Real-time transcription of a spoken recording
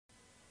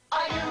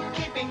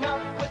keeping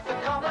up with the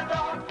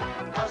Commodore,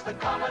 'cause the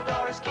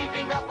Commodore is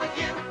keeping up with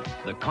you.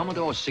 The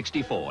Commodore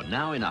 64,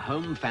 now in a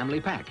home family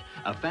pack.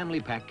 A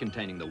family pack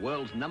containing the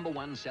world's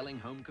 #1 selling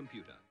home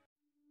computer.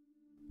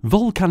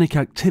 Volcanic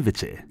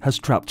activity has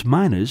trapped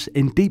miners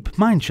in deep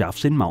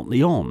mineshafts in Mount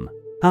Leon,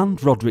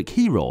 and Roderick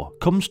Hero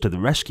comes to the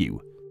rescue.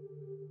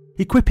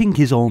 Equipping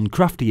his own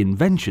crafty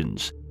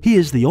inventions, he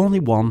is the only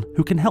one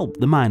who can help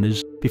the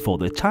miners before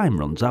their time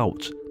runs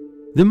out.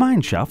 The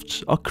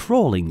mineshafts are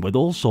crawling with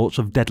all sorts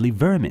of deadly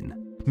vermin,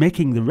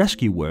 making the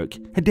rescue work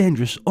a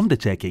dangerous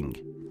undertaking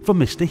for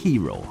Mr.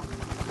 Hero.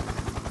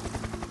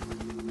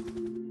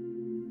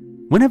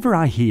 Whenever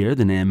I hear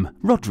the name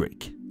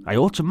Roderick, I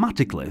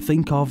automatically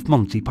think of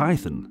Monty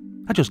Python.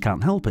 I just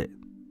can't help it.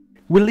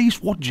 Release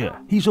Wodger,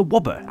 he's a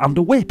wobber and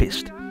a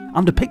wapist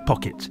and a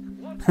pickpocket.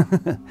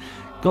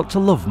 Got to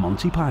love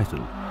Monty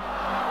Python.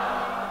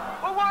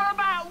 Well, what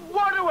about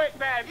Roderick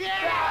then?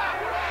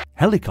 Yeah!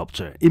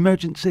 Helicopter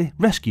Emergency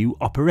Rescue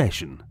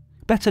Operation,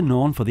 better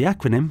known for the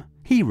acronym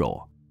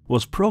H.E.R.O,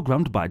 was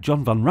programmed by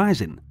John Van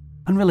Ryzin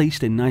and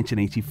released in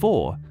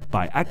 1984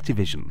 by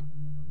Activision.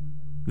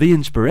 The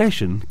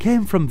inspiration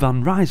came from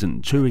Van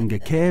Ryzin touring a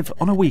cave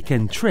on a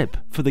weekend trip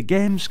for the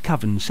game's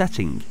cavern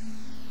setting.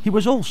 He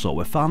was also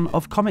a fan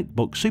of comic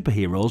book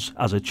superheroes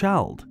as a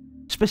child,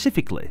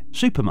 specifically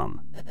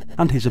Superman,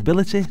 and his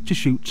ability to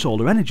shoot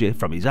solar energy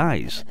from his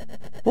eyes,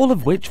 all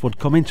of which would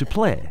come into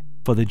play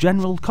for the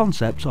general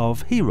concept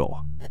of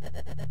H.E.R.O.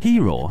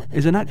 H.E.R.O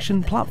is an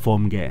action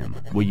platform game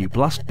where you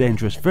blast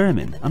dangerous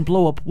vermin and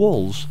blow up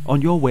walls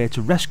on your way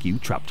to rescue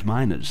trapped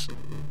miners.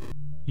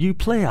 You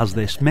play as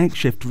this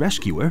makeshift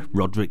rescuer,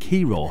 Roderick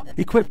Hero,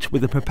 equipped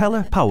with a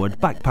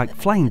propeller-powered backpack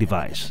flying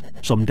device,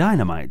 some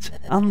dynamite,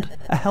 and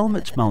a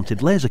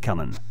helmet-mounted laser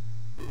cannon.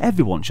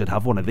 Everyone should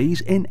have one of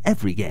these in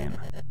every game.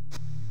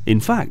 In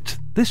fact,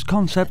 this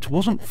concept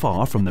wasn't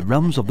far from the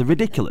realms of the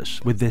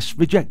ridiculous with this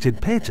rejected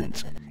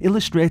patent,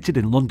 illustrated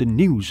in London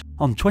News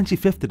on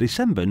 25th of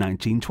December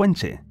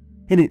 1920.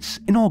 In its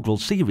inaugural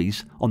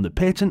series on the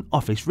Patent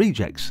Office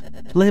Rejects,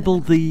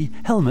 labelled the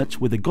helmet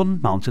with a gun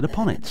mounted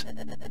upon it,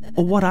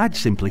 or what I'd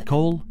simply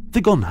call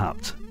the gun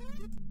hat.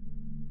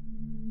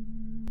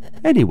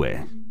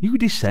 Anyway, you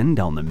descend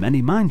down the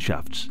many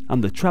mineshafts,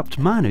 and the trapped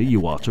miner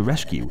you are to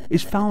rescue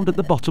is found at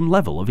the bottom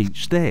level of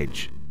each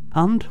stage.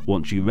 And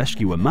once you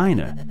rescue a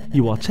miner,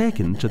 you are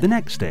taken to the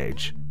next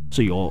stage,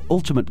 so your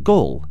ultimate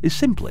goal is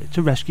simply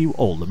to rescue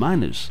all the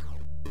miners.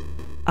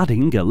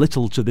 Adding a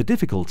little to the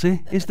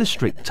difficulty is the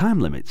strict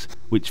time limit,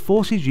 which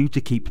forces you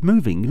to keep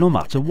moving no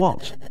matter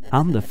what,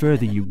 and the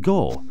further you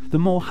go, the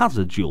more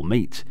hazards you'll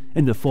meet,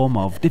 in the form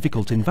of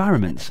difficult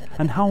environments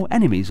and how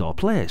enemies are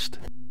placed.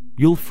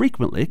 You'll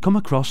frequently come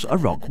across a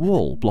rock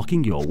wall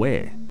blocking your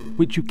way,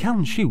 which you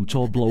can shoot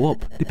or blow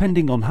up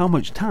depending on how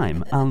much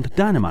time and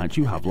dynamite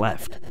you have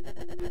left.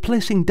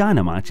 Placing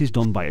dynamite is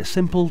done by a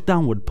simple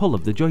downward pull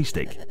of the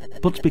joystick,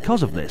 but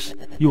because of this,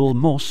 you will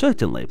most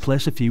certainly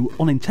place a few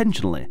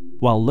unintentionally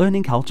while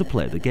learning how to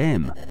play the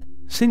game.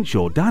 Since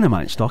your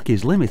dynamite stock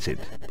is limited,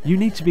 you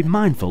need to be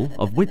mindful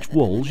of which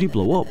walls you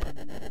blow up.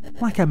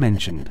 Like I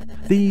mentioned,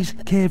 these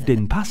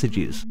caved-in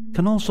passages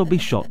can also be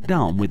shot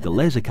down with the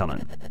laser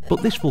cannon,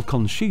 but this will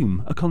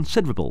consume a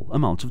considerable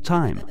amount of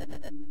time.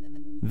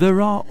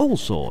 There are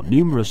also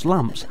numerous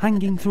lamps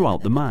hanging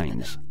throughout the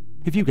mines.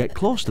 If you get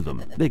close to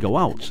them, they go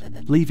out,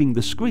 leaving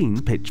the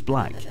screen pitch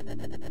black.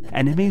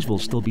 Enemies will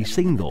still be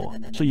seen though,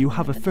 so you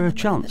have a fair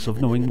chance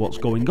of knowing what's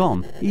going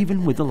on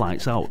even with the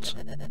lights out.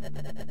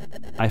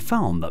 I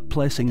found that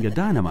placing a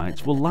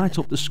dynamite will light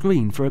up the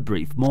screen for a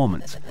brief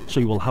moment,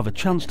 so you will have a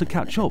chance to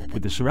catch up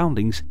with the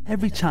surroundings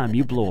every time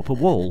you blow up a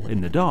wall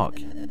in the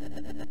dark.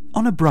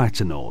 On a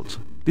brighter note,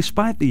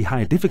 despite the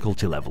high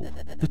difficulty level,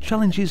 the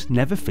challenges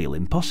never feel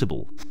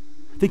impossible.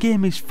 The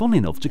game is fun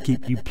enough to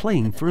keep you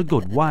playing for a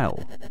good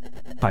while.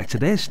 By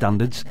today's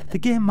standards, the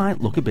game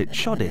might look a bit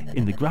shoddy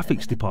in the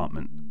graphics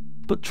department,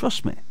 but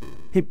trust me,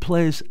 it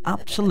plays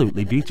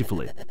absolutely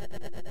beautifully.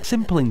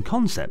 Simple in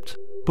concept,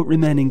 but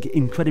remaining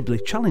incredibly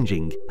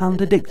challenging and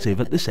addictive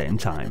at the same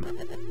time.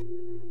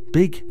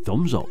 Big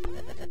thumbs up.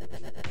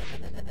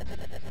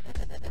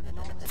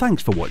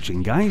 Thanks for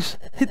watching guys,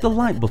 hit the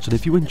like button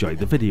if you enjoyed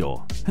the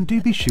video, and do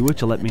be sure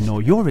to let me know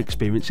your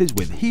experiences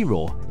with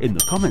H.E.R.O in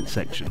the comments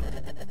section.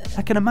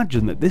 I can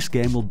imagine that this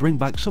game will bring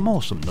back some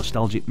awesome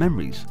nostalgic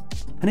memories,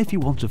 and if you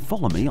want to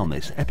follow me on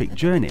this epic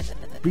journey,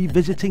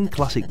 revisiting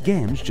classic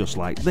games just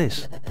like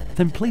this,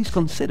 then please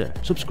consider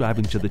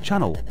subscribing to the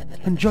channel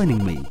and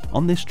joining me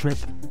on this trip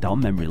down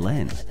memory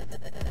lane.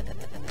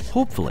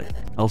 Hopefully,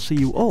 I'll see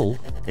you all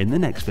in the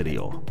next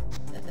video.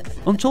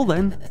 Until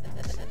then,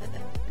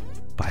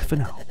 bye for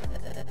now.